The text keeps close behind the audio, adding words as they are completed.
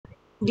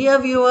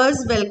Dear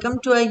viewers, welcome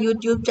to our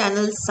YouTube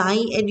channel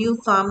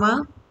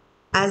SAIEDUPHARMAA.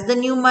 As the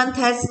new month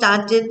has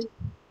started,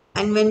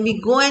 and when we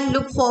go and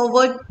look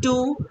forward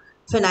to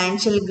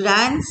financial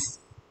grants,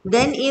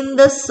 then in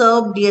the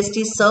SERB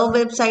DST SERB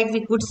website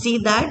we could see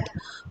that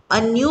a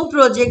new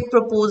project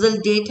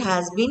proposal date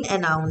has been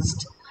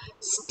announced.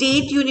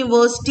 State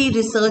University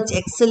Research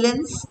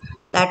Excellence,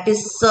 that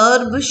is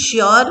SERB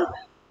SURE,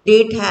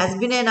 date has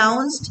been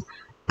announced,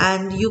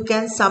 and you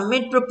can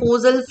submit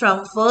proposal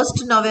from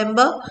 1st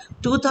November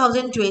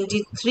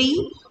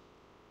 2023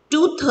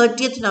 to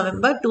 30th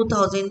November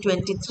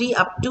 2023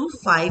 up to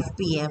 5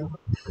 p.m.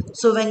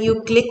 So when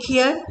you click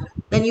here,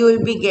 then you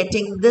will be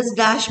getting this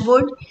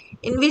dashboard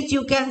in which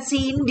you can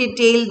see in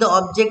detail the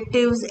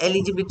objectives,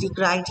 eligibility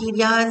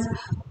criteria,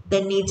 the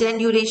nature and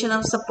duration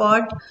of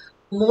support,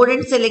 mode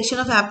and selection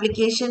of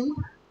application,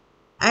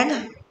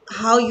 and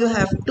how you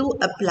have to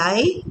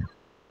apply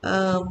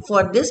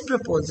for this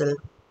proposal.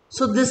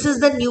 So this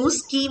is the new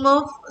scheme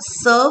of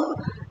SERB,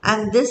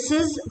 and this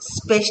is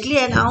specially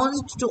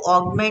announced to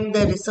augment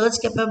the research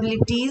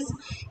capabilities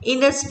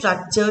in a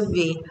structured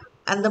way.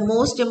 And the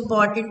most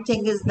important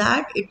thing is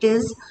that it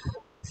is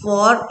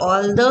for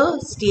all the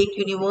state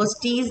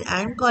universities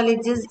and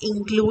colleges,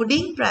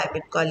 including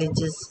private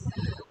colleges.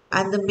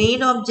 And the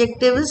main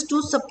objective is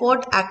to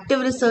support active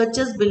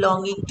researchers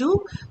belonging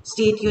to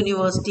state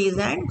universities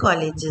and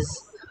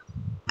colleges.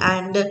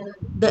 And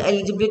the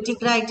eligibility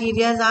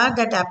criteria are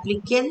that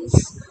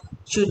applicants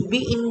should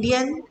be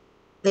Indian,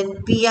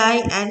 then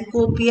PI and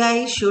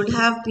co-PI should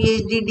have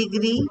PhD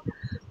degree.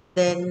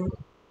 Then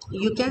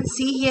you can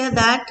see here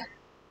that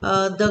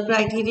the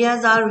criteria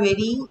are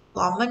very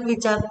common,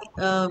 which are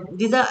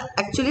these are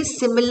actually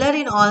similar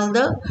in all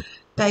the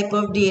type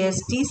of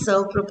DST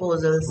SERB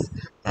proposals.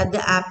 That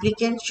the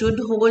applicant should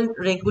hold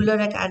regular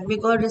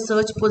academic or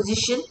research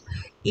position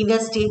in a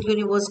state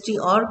university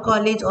or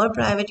college or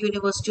private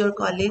university or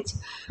college,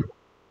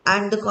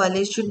 and the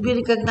college should be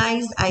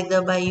recognized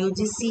either by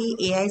UGC,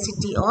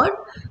 AICT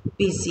or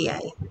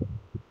PCI.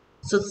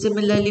 So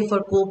similarly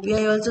for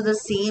co-PI also the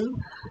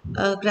same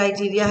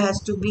criteria has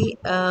to be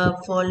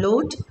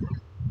followed.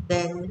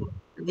 Then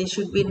they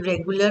should be in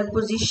regular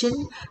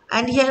position,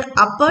 and here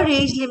upper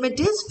age limit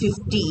is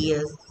 50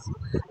 years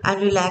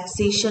and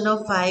relaxation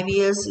of 5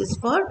 years is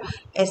for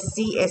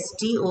SC,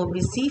 ST,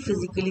 OBC,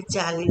 physically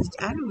challenged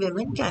and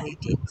women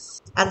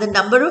candidates. And the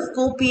number of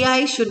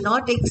co-PI should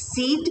not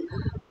exceed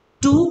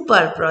 2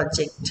 per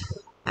project.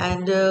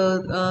 And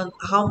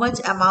how much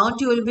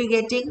amount you will be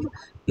getting?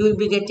 You will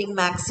be getting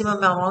maximum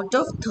amount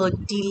of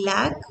 30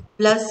 lakh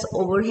plus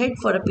overhead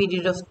for a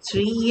period of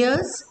 3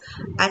 years,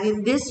 and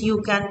in this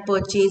you can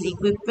purchase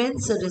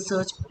equipments,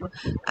 research,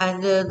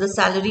 and the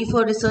salary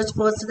for research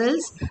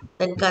personnels,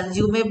 then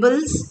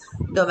consumables,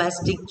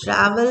 domestic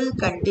travel,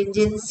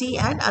 contingency,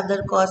 and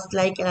other costs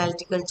like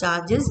analytical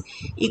charges,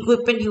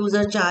 equipment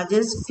user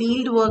charges,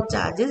 field work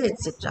charges,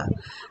 etc.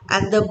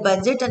 And the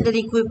budget under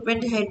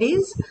equipment head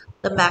is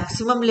the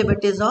maximum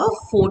limit is of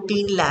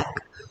 14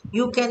 lakh.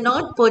 You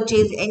cannot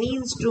purchase any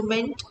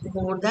instrument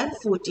more than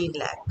 14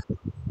 lakh.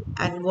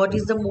 And what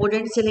is the mode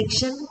and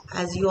selection?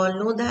 As you all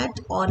know that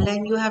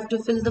online you have to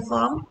fill the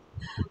form,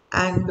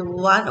 and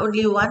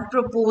only one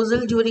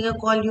proposal during a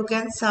call you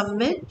can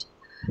submit.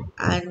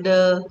 And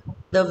the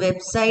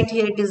website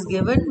here it is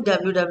given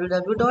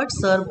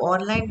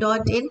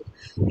www.serbonline.in.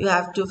 You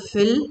have to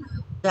fill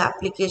the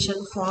application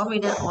form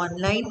in an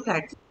online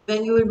platform.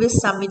 When you will be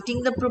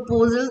submitting the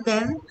proposal,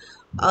 then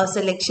a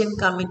selection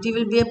committee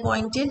will be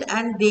appointed,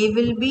 and they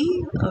will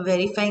be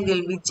verifying,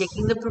 they will be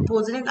checking the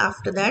proposal, and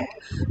after that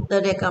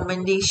the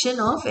recommendation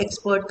of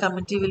expert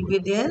committee will be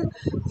there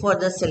for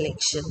the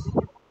selection.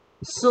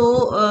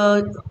 So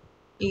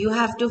you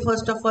have to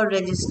first of all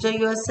register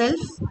yourself.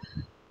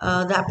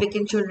 The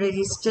applicant should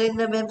register in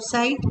the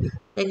website.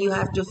 Then you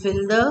have to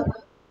fill the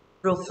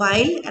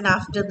profile, and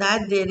after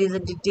that there is a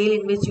detail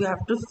in which you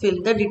have to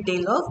fill the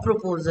detail of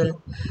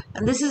proposal.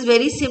 And this is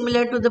very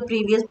similar to the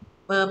previous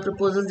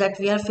proposals that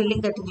we are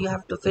filling, that you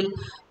have to fill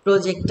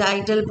project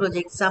title,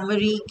 project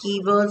summary,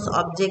 keywords,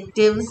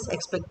 objectives,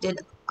 expected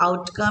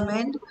outcome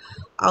and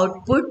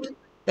output,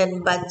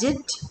 then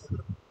budget.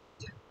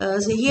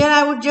 So here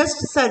I would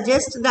just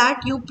suggest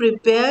that you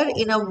prepare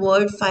in a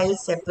Word file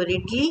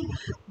separately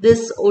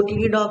this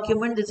OTD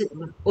document. This is,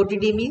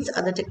 OTD means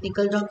other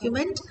technical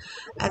document,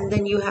 and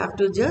then you have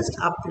to just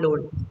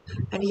upload.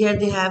 And here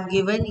they have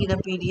given in a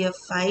PDF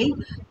file.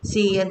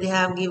 See, here they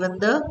have given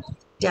the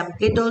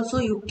template also.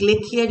 You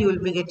click here, you will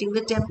be getting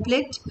the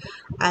template,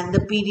 and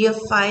the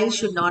PDF file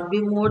should not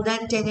be more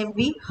than 10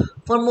 MB.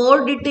 For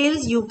more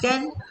details you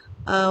can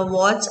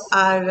watch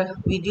our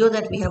video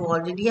that we have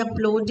already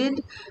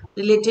uploaded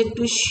related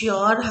to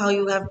SURE, how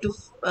you have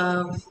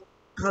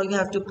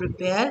to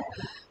prepare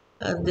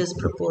this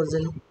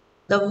proposal.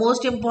 The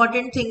most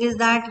important thing is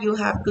that you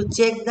have to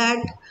check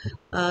that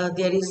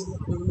there is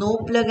no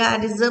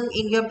plagiarism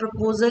in your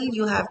proposal.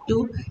 You have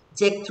to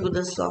check through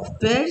the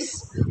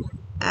softwares,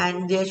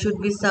 and there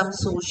should be some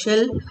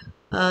social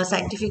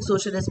scientific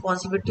social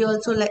responsibility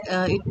also,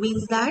 it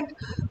means that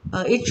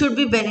it should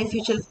be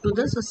beneficial to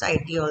the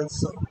society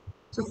also.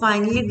 So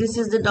finally, this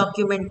is the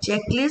document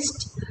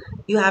checklist.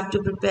 You have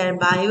to prepare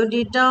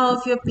biodata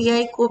of your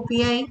PI,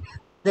 co-PI,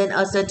 then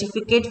a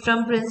certificate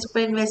from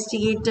principal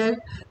investigator,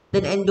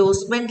 then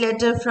endorsement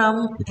letter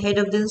from head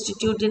of the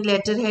institute in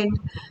letterhead,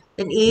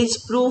 then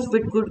age proof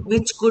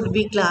which could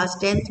be class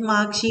 10th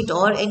mark sheet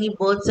or any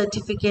birth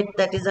certificate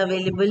that is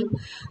available,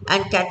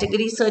 and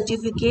category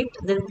certificate,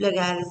 then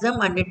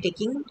plagiarism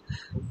undertaking.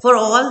 For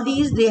all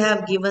these they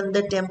have given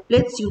the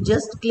templates. You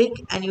just click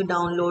and you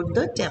download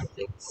the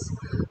templates.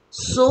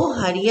 So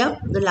hurry up,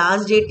 the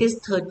last date is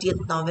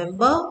 30th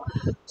November.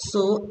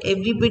 So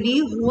everybody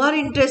who are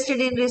interested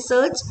in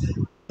research,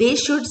 they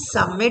should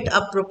submit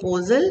a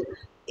proposal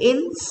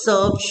in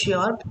SERB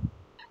SURE.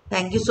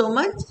 Thank you so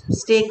much.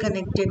 Stay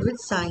connected with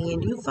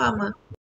SAIEDUPHARMAA.